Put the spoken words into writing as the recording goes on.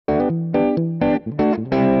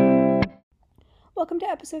Welcome to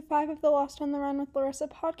episode 5 of the Lost on the Run with Larissa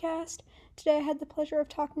podcast. Today I had the pleasure of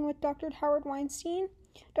talking with Dr. Howard Weinstein.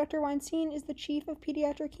 Dr. Weinstein is the Chief of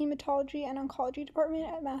Pediatric Hematology and Oncology Department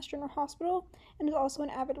at Mass General Hospital and is also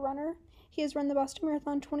an avid runner. He has run the Boston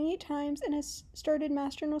Marathon 28 times and has started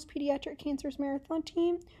Mass General's Pediatric Cancers Marathon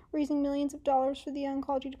team, raising millions of dollars for the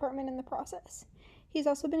Oncology Department in the process. He's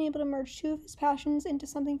also been able to merge two of his passions into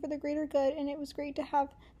something for the greater good, and it was great to have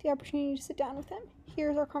the opportunity to sit down with him.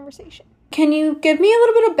 Here's our conversation. Can you give me a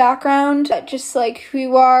little bit of background, just like who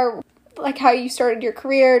you are, like how you started your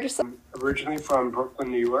career? I'm originally from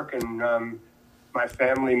Brooklyn, New York, and my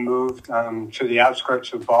family moved to the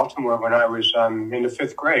outskirts of Baltimore when I was in the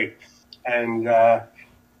fifth grade. And I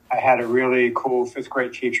had a really cool fifth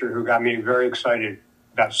grade teacher who got me very excited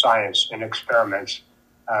about science and experiments.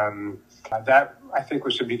 That, I think,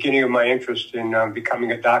 was the beginning of my interest in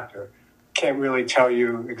becoming a doctor. Can't really tell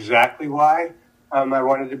you exactly why I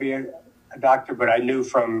wanted to be a doctor, but I knew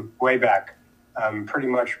from way back, pretty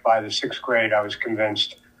much by the sixth grade, I was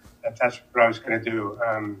convinced that that's what I was going to do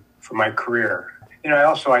for my career.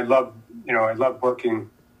 I love working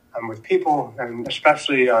with people, and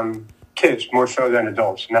especially kids, more so than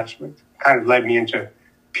adults, and that's what kind of led me into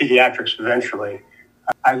pediatrics eventually.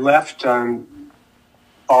 I left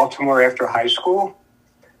Baltimore after high school,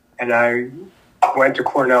 and I went to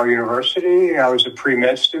Cornell University. I was a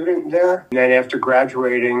pre-med student there. And then after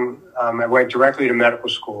graduating, I went directly to medical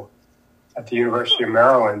school at the University of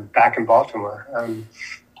Maryland back in Baltimore. And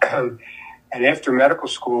after medical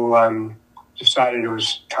school, decided it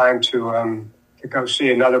was time to go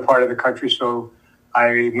see another part of the country. So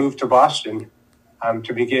I moved to Boston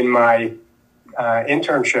to begin my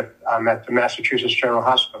internship at the Massachusetts General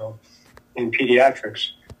Hospital in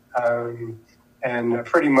pediatrics. And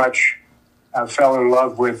pretty much fell in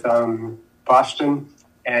love with Boston,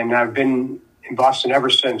 and I've been in Boston ever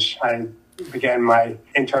since I began my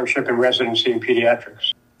internship and residency in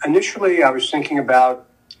pediatrics. Initially, I was thinking about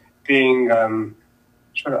being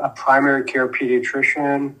sort of a primary care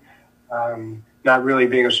pediatrician, not really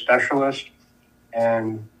being a specialist.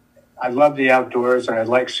 And I love the outdoors, and I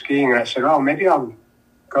like skiing. And I said, maybe I'll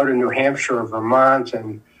go to New Hampshire or Vermont,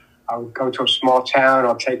 and I'll go to a small town.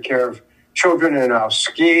 I'll take care of children, and I'll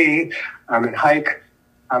ski and hike.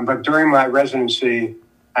 But during my residency,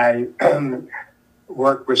 I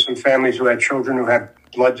worked with some families who had children who had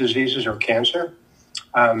blood diseases or cancer.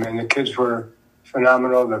 And the kids were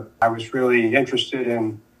phenomenal. I was really interested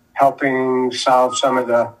in helping solve some of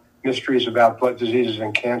the mysteries about blood diseases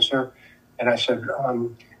and cancer. And I said,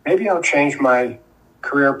 maybe I'll change my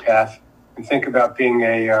career path and think about being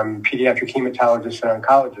a pediatric hematologist and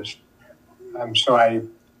oncologist. So I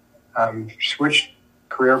switched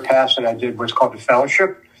career paths, and I did what's called a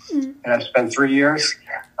fellowship. And I spent 3 years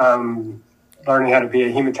learning how to be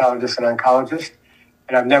a hematologist and oncologist,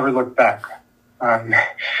 and I've never looked back.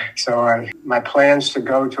 My plans to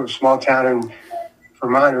go to a small town in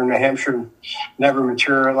Vermont or New Hampshire never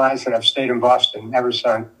materialized, and I've stayed in Boston ever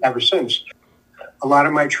since. A lot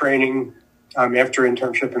of my training after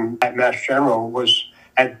internship at Mass General was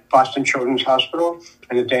at Boston Children's Hospital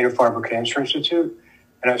and the Dana-Farber Cancer Institute.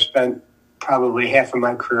 And I spent probably half of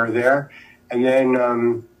my career there. And then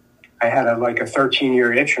I had a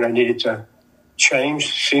 13-year itch, and I needed to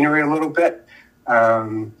change scenery a little bit,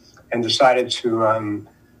 and decided to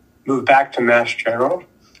move back to Mass General.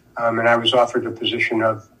 And I was offered the position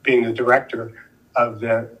of being the director of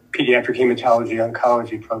the Pediatric Hematology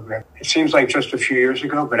Oncology program. It seems like just a few years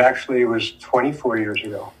ago, but actually it was 24 years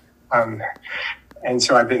ago. And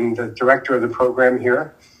so I've been the director of the program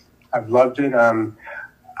here. I've loved it.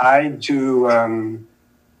 I do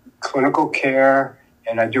clinical care,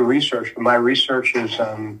 and I do research, but my research is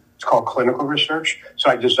it's called clinical research. So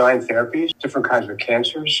I design therapies, different kinds of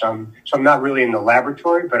cancers. So I'm not really in the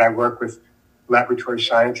laboratory, but I work with laboratory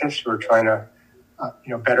scientists who are trying to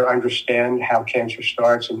better understand how cancer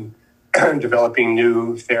starts and developing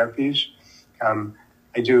new therapies.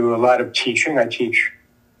 I do a lot of teaching. I teach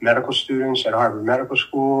medical students at Harvard Medical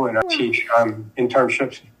School, and I teach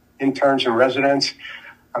interns and residents.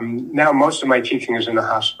 Now most of my teaching is in the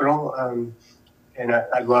hospital, and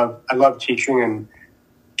I love teaching, and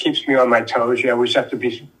keeps me on my toes. You always have to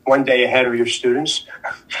be one day ahead of your students,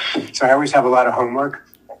 so I always have a lot of homework.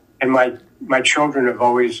 And my children have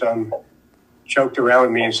always joked around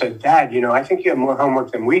with me and said, "Dad, I think you have more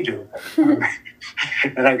homework than we do."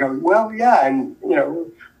 And I go, "Well, yeah, and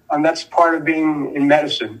that's part of being in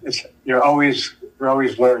medicine. We're always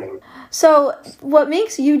learning." So what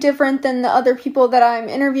makes you different than the other people that I'm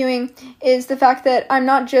interviewing is the fact that I'm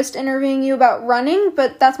not just interviewing you about running,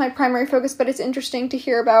 but that's my primary focus, but it's interesting to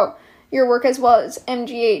hear about your work as well as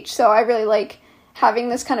MGH. So I really like having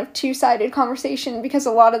this kind of two-sided conversation, because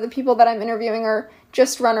a lot of the people that I'm interviewing are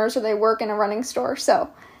just runners or they work in a running store. So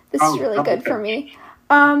this is really good for me.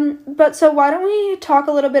 But so why don't we talk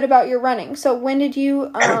a little bit about your running? So when did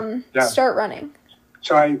you start running?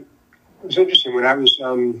 So it was interesting. When I was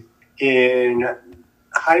in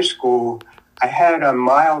high school, I had a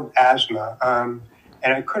mild asthma,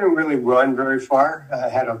 and I couldn't really run very far. I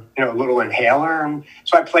had a little inhaler, and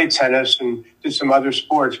so I played tennis and did some other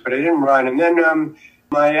sports, but I didn't run. And then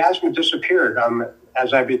my asthma disappeared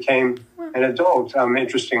as I became an adult,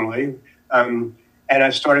 interestingly. And I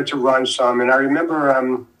started to run some. And I remember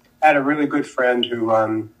I had a really good friend who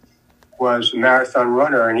was a marathon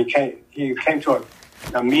runner, and he came to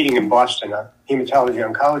a meeting in Boston, a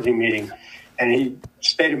hematology oncology meeting, and he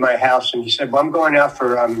stayed at my house, and he said, well, I'm going out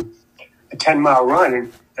for a 10-mile run.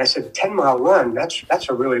 And I said, 10-mile run? That's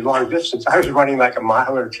a really long distance. I was running like a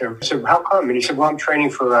mile or two. I said, how come? And he said, well, I'm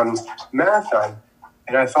training for a marathon.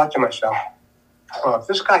 And I thought to myself, well, if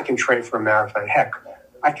this guy can train for a marathon, heck,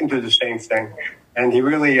 I can do the same thing. And he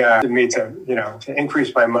really did me to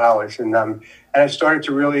increase my mileage, and I started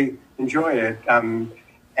to really enjoy it. And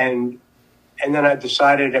then I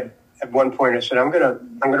decided at one point, I said, I'm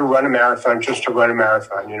gonna run a marathon just to run a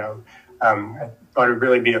marathon. I thought it'd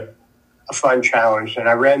really be a fun challenge. And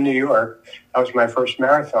I ran New York. That was my first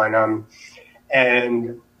marathon.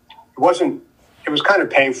 And it was kind of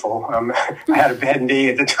painful. I had a bad knee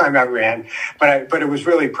at the time I ran, but it was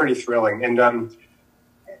really pretty thrilling.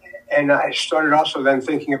 And I started also then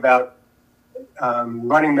thinking about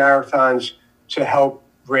running marathons to help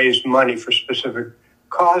raise money for specific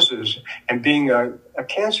causes. And being a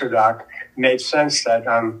cancer doc made sense that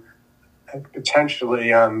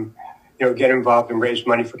potentially get involved and raise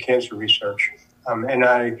money for cancer research.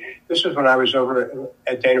 This was when I was over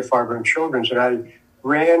at Dana-Farber and Children's, and I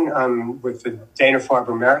ran with the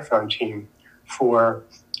Dana-Farber marathon team for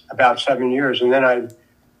about 7 years. And then I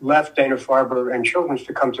left Dana-Farber and Children's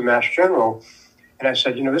to come to Mass General. And I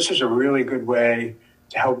said, this is a really good way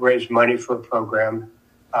to help raise money for a program.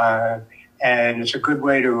 And it's a good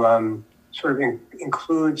way to sort of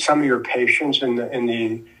include some of your patients in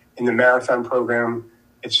the marathon program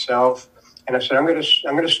itself. And I said, I'm going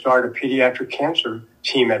to start a pediatric cancer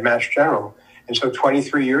team at Mass General. And so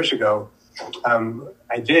 23 years ago,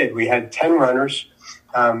 I did. We had 10 runners.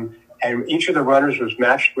 And each of the runners was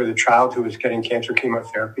matched with a child who was getting cancer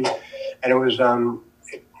chemotherapy. And it was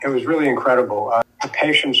really incredible. The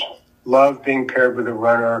patients loved being paired with a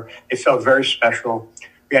runner. It felt very special.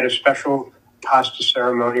 We had a special pasta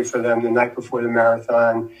ceremony for them the night before the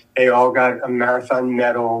marathon. They all got a marathon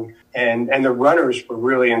medal. And the runners were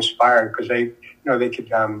really inspired because they could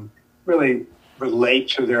really relate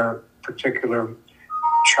to their particular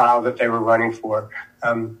child that they were running for.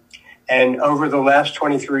 And over the last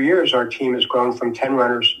 23 years, our team has grown from 10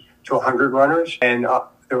 runners to 100 runners, and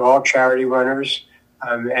they're all charity runners.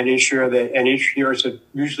 And each year is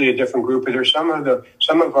usually a different group. But there's some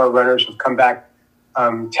of our runners have come back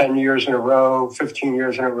 10 years in a row, 15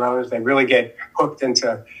 years in a row. They really get hooked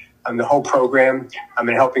into the whole program. And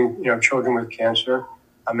helping children with cancer.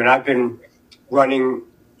 I've been running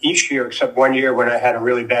each year except 1 year when I had a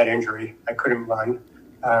really bad injury. I couldn't run,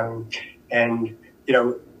 I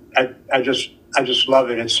just love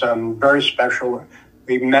it. It's very special.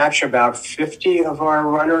 We match about 50 of our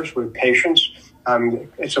runners with patients.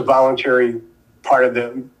 It's a voluntary part of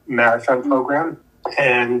the marathon program.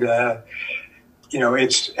 And,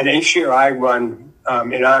 each year I run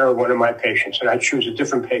in honor of one of my patients, and I choose a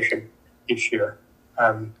different patient each year.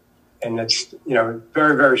 And it's,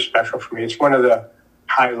 very, very special for me. It's one of the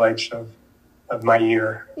highlights of my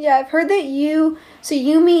year. Yeah, I've heard that you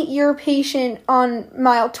meet your patient on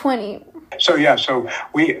mile 20.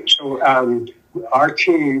 Our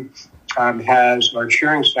team has our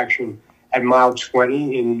cheering section at mile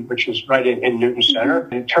 20, which is right in Newton Center.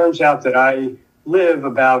 And it turns out that I live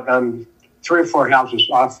about 3 or 4 houses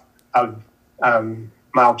off of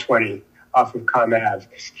mile 20, off of Com Ave.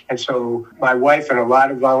 And so my wife and a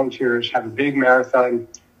lot of volunteers have a big marathon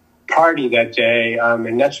party that day,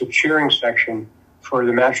 and that's a cheering section for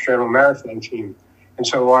the Mass General Marathon team. And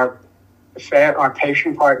so our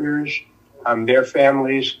patient partners, their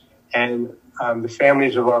families, and the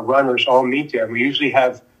families of our runners all meet there. We usually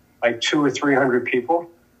have like 200 or 300 people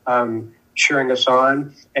cheering us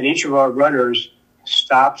on, and each of our runners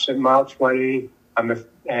stops at mile 20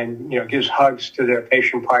 and gives hugs to their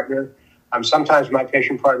patient partner. Sometimes my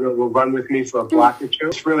patient partner will run with me for a block or two.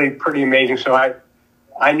 It's really pretty amazing. So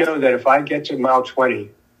I know that if I get to mile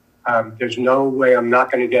 20, there's no way I'm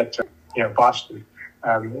not going to get to Boston.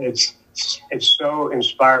 It's so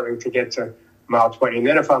inspiring to get to mile 20. And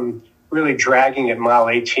then if I'm really dragging at mile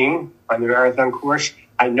 18 on the marathon course,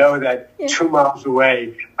 I know that 2 miles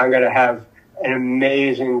away, I'm going to have an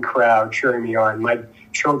amazing crowd cheering me on. My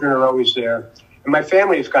children are always there. And my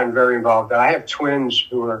family has gotten very involved. I have twins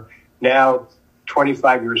who are now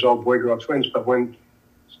 25 years old, boy-girl twins. But when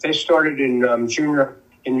they started in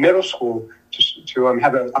middle school to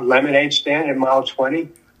have a lemonade stand at mile 20,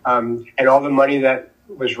 and all the money that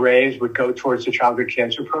was raised would go towards the childhood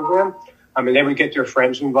cancer program. And they would get their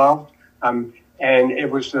friends involved. And it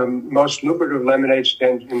was the most lucrative lemonade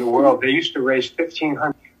stand in the world. They used to raise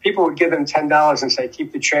 $1,500. People would give them $10 and say,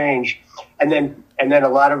 keep the change. And then a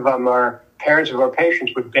lot of our parents of our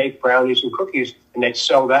patients would bake brownies and cookies, and they'd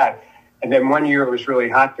sell that. And then one year it was really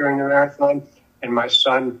hot during the marathon, and my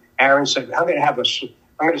son Aaron said, I'm going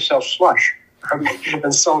to sell slush,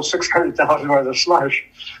 and sold $600 worth of slush.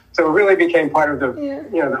 So it really became part of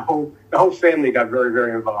the whole family got very,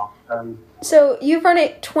 very involved. So you've run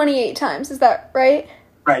it 28 times, is that right?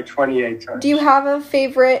 Right, 28 times. Do you have a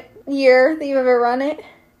favorite year that you've ever run it?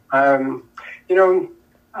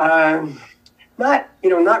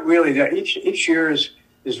 Not really. Each year is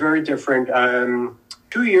very different.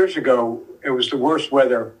 2 years ago, it was the worst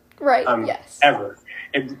weather ever.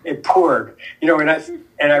 It poured,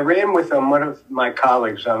 and I ran with one of my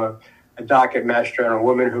colleagues, a doc at Mass General, a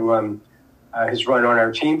woman who has run on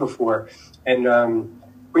our team before, and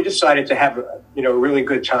we decided to have a really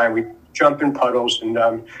good time. We jump in puddles and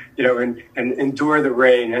endure the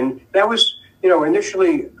rain, and that was.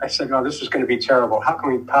 Initially I said, "Oh, this is going to be terrible. How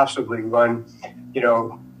can we possibly run,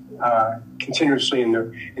 continuously in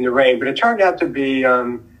the rain?" But it turned out to be,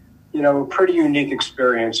 a pretty unique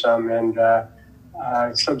experience. So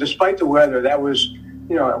despite the weather, that was,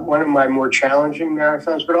 one of my more challenging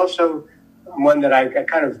marathons, but also one that I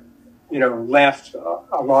kind of, laughed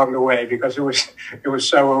along the way because it was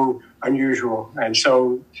so unusual and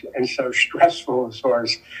so stressful as far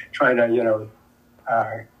as trying to,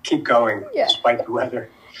 keep going despite the weather.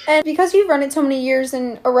 And because you've run it so many years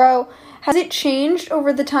in a row, has it changed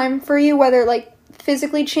over the time for you, whether like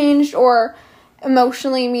physically changed or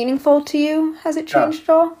emotionally meaningful to you? Has it changed at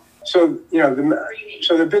all? So,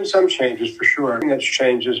 so there've been some changes for sure. The thing that's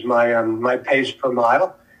changed is my pace per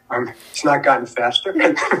mile. It's not gotten faster.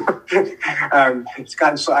 It's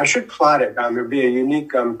gotten slow. I should plot it. There'd be a unique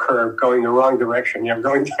curve going the wrong direction.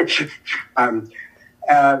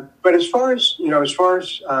 But as far as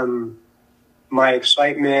my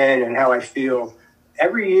excitement and how I feel,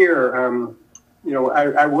 every year, I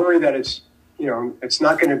worry that it's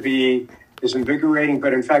not going to be as invigorating,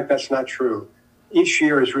 but in fact, that's not true. Each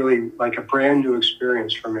year is really like a brand new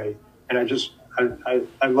experience for me. And I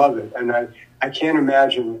love it. And I can't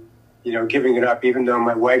imagine, giving it up, even though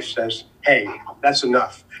my wife says, hey, that's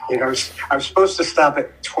enough. I was supposed to stop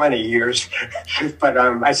at 20 years, but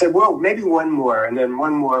I said, well, maybe one more, and then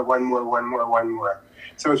one more.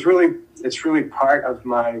 So it's really part of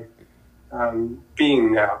my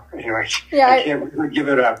being now. I can't really give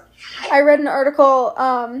it up. I read an article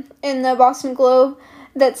in the Boston Globe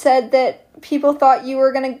that said that people thought you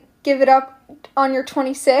were going to give it up on your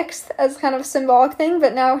 26th as kind of a symbolic thing,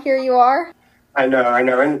 but now here you are. I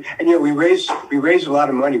know, and we raise a lot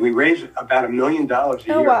of money. We raise about $1 million a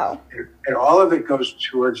year. Oh wow! And all of it goes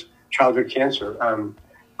towards childhood cancer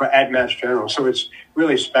at Mass General. So it's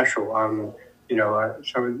really special. So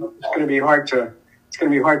it's going to be hard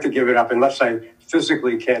to give it up unless I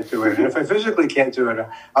physically can't do it. And if I physically can't do it,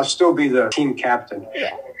 I'll still be the team captain.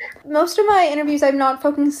 Yeah. Most of my interviews, I'm not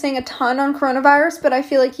focusing a ton on coronavirus, but I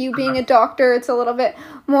feel like you being a doctor, it's a little bit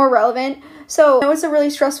more relevant. So I know it's a really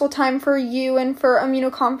stressful time for you and for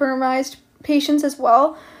immunocompromised patients as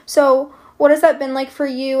well. So what has that been like for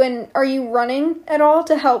you, and are you running at all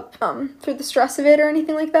to help through the stress of it or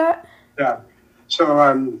anything like that? Yeah. So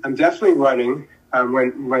I'm definitely running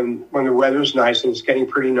when the weather's nice, and it's getting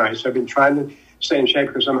pretty nice. I've been trying to stay in shape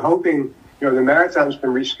because I'm hoping, the marathon's been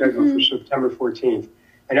rescheduled for September 14th,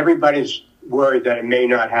 and everybody's worried that it may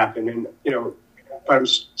not happen. And, but I'm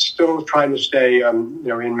still trying to stay,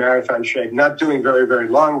 in marathon shape, not doing very, very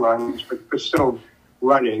long runs, but still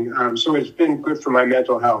running. So it's been good for my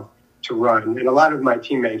mental health to run. And a lot of my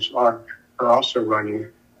teammates are also running.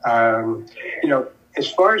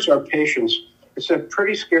 As far as our patients, it's a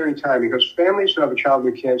pretty scary time because families who have a child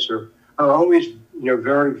with cancer are always,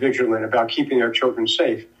 very vigilant about keeping their children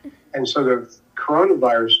safe. And so the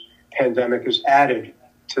coronavirus pandemic has added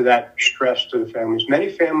to that stress to the families. Many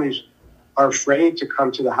families are afraid to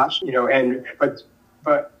come to the hospital,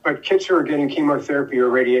 but kids who are getting chemotherapy or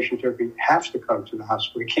radiation therapy have to come to the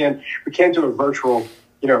hospital. We can't do a virtual,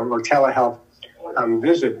 or telehealth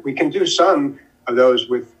visit. We can do some of those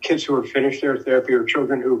with kids who have finished their therapy or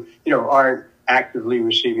children who, aren't actively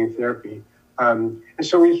receiving therapy. And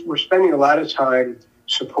so we're spending a lot of time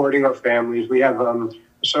supporting our families. We have a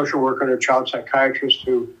social worker and a child psychiatrist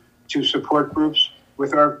who do support groups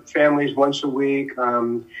with our families once a week.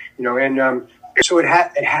 So it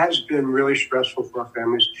has been really stressful for our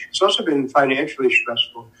families. It's also been financially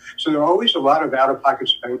stressful. So there are always a lot of out-of-pocket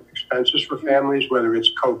expenses for families, whether it's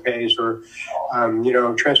co-pays or,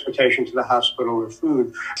 transportation to the hospital or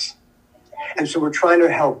food. And so we're trying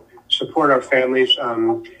to help support our families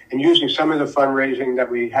and using some of the fundraising that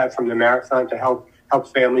we have from the marathon to help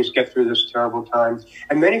families get through this terrible time.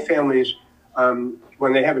 And many families,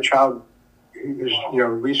 when they have a child who's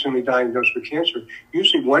recently diagnosed with cancer,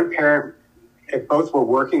 usually one parent, if both were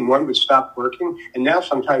working, one would stop working. And now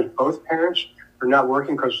sometimes both parents are not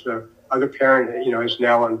working because the other parent, has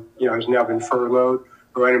now been furloughed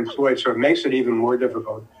or unemployed. So it makes it even more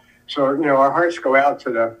difficult. So, our hearts go out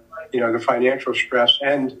to the financial stress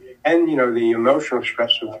and the emotional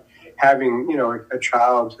stress of having, a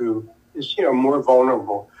child who is, more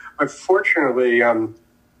vulnerable. But fortunately, our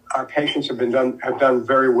patients have done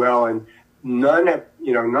very well, and none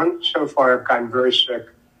so far have gotten very sick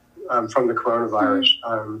from the coronavirus.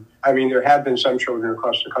 There have been some children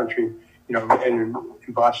across the country, in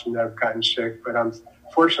Boston that have gotten sick, but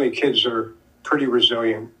fortunately, kids are pretty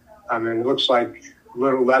resilient, and it looks like a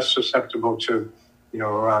little less susceptible to,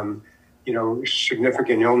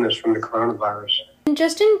 significant illness from the coronavirus. And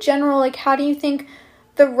just in general, how do you think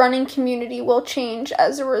the running community will change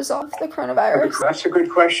as a result of the coronavirus? That's a good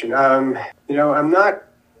question. I'm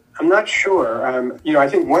not sure. I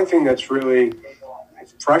think one thing that's really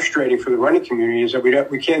frustrating for the running community is that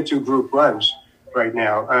we can't do group runs right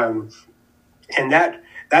now, and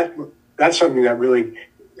that's something that really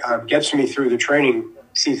gets me through the training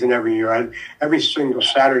season every year. Every single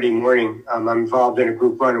Saturday morning, I'm involved in a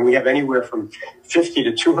group run, and we have anywhere from 50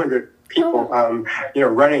 to 200 people,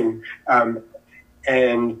 running,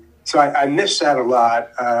 and so I miss that a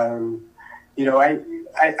lot. I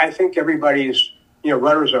think everybody's,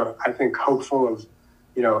 runners are, I think, hopeful of,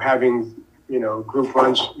 having, group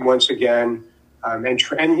runs once again, and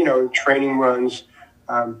training runs.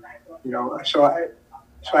 So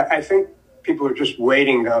I think people are just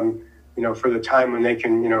waiting, for the time when they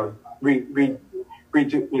can,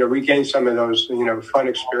 regain some of those, fun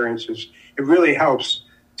experiences. It really helps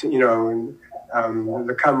to,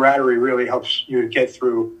 the camaraderie really helps you to get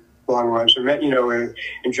through long runs. In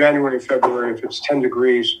January and February, if it's 10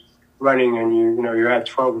 degrees running and you're at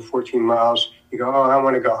 12 or 14 miles, you go, oh, I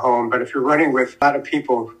want to go home. But if you're running with a lot of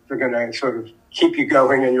people, they're going to sort of keep you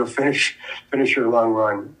going, and you'll finish your long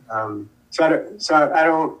run.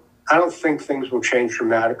 I don't think things will change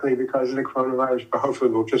dramatically because of the coronavirus, but hopefully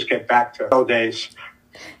we'll just get back to old days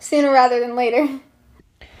sooner rather than later.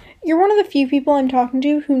 You're one of the few people I'm talking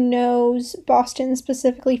to who knows Boston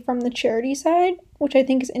specifically from the charity side, which I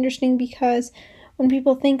think is interesting because when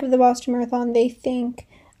people think of the Boston Marathon, they think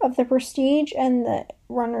of the prestige and the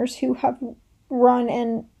runners who have run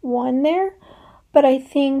and won there. But I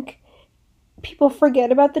think people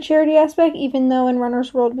forget about the charity aspect, even though in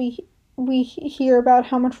Runner's World we hear about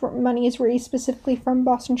how much money is raised specifically from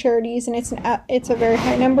Boston Charities, and it's a very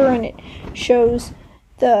high number, and it shows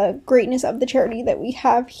the greatness of the charity that we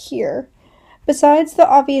have here. Besides the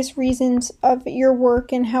obvious reasons of your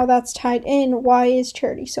work and how that's tied in, why is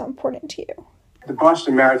charity so important to you? The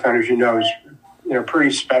Boston Marathon, as you know, is a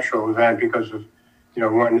pretty special event because of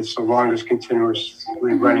one, it's the longest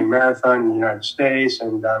continuously running marathon in the United States,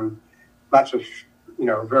 and lots of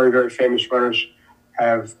very, very famous runners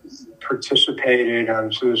have participated.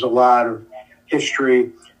 So there's a lot of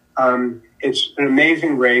history. It's an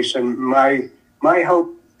amazing race, and my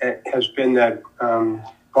hope has been that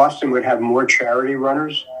Boston would have more charity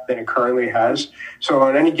runners than it currently has. So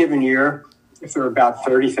on any given year, if there are about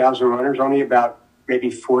 30,000 runners, only about maybe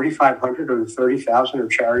 4,500 of the 30,000 are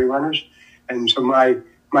charity runners. And so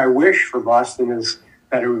my wish for Boston is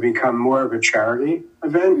that it would become more of a charity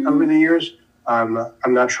event over the years. I'm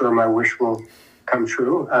not sure my wish will come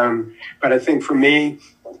true. But I think for me,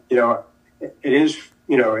 it is,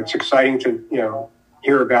 it's exciting to,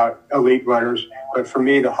 hear about elite runners. But for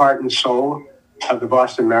me, the heart and soul of the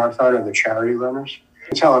Boston Marathon are the charity runners. You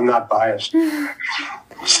can tell I'm not biased. One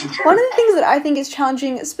of the things that I think is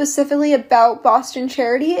challenging specifically about Boston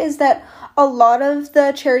Charity is that a lot of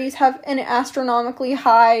the charities have an astronomically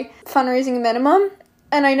high fundraising minimum.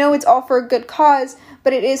 And I know it's all for a good cause,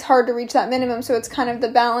 but it is hard to reach that minimum. So it's kind of the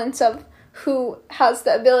balance of who has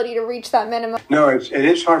the ability to reach that minimum. No, it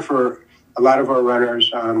is hard for a lot of our runners.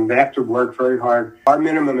 They have to work very hard. Our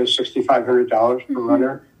minimum is $6,500 per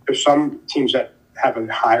runner. There's some teams that have a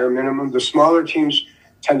higher minimum. The smaller teams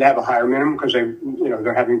tend to have a higher minimum because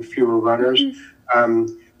they're having fewer runners.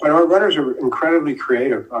 But our runners are incredibly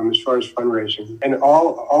creative as far as fundraising, and they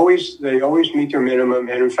always meet their minimum,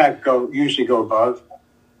 and in fact usually go above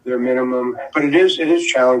their minimum. But it is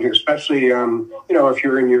challenging, especially if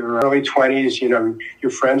you're in your early 20s.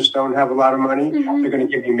 Your friends don't have a lot of money. They're going to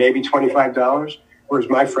give you maybe $25, whereas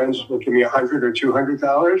my friends will give me $100 or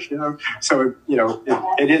 $200. So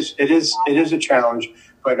it is a challenge.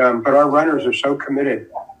 But our runners are so committed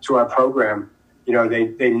to our program.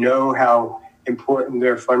 They know how important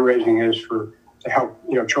their fundraising is to help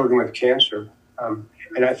children with cancer,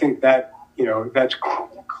 and I think that that's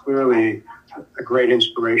clearly a great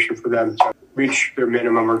inspiration for them to reach their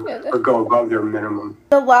minimum or go above their minimum.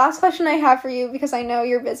 The last question I have for you, because I know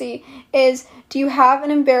you're busy, is do you have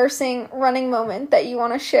an embarrassing running moment that you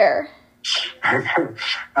want to share?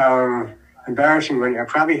 Embarrassing one, I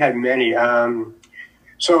probably had many.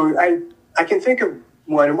 So I can think of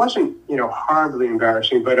one. It wasn't horribly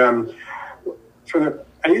embarrassing, but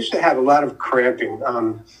I used to have a lot of cramping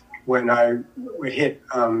when I would hit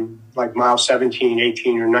like mile 17,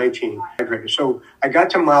 18, or 19. So I got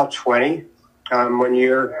to mile 20 one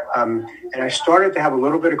year, and I started to have a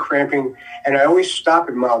little bit of cramping, and I always stop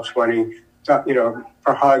at mile 20, for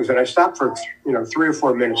hugs, and I stop for 3 or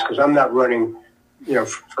 4 minutes because I'm not running,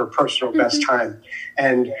 for personal best time,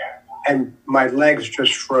 and my legs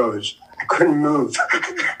just froze. I couldn't move,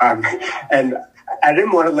 and I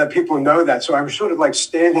didn't want to let people know that, so I was sort of like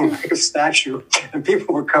standing like a statue, and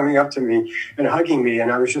people were coming up to me and hugging me,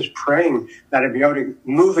 and I was just praying that I'd be able to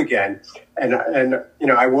move again. And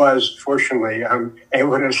I was fortunately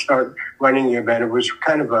able to start running again. It was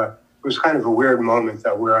kind of a weird moment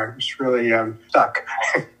though, where I was really stuck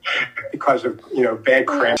because of bad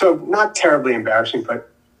cramp. So not terribly embarrassing,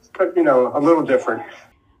 but a little different.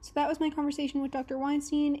 So that was my conversation with Dr.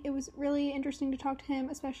 Weinstein. It was really interesting to talk to him,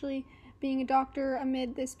 especially being a doctor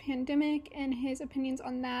amid this pandemic, and his opinions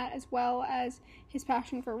on that, as well as his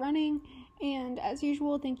passion for running. And as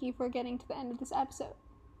usual, thank you for getting to the end of this episode.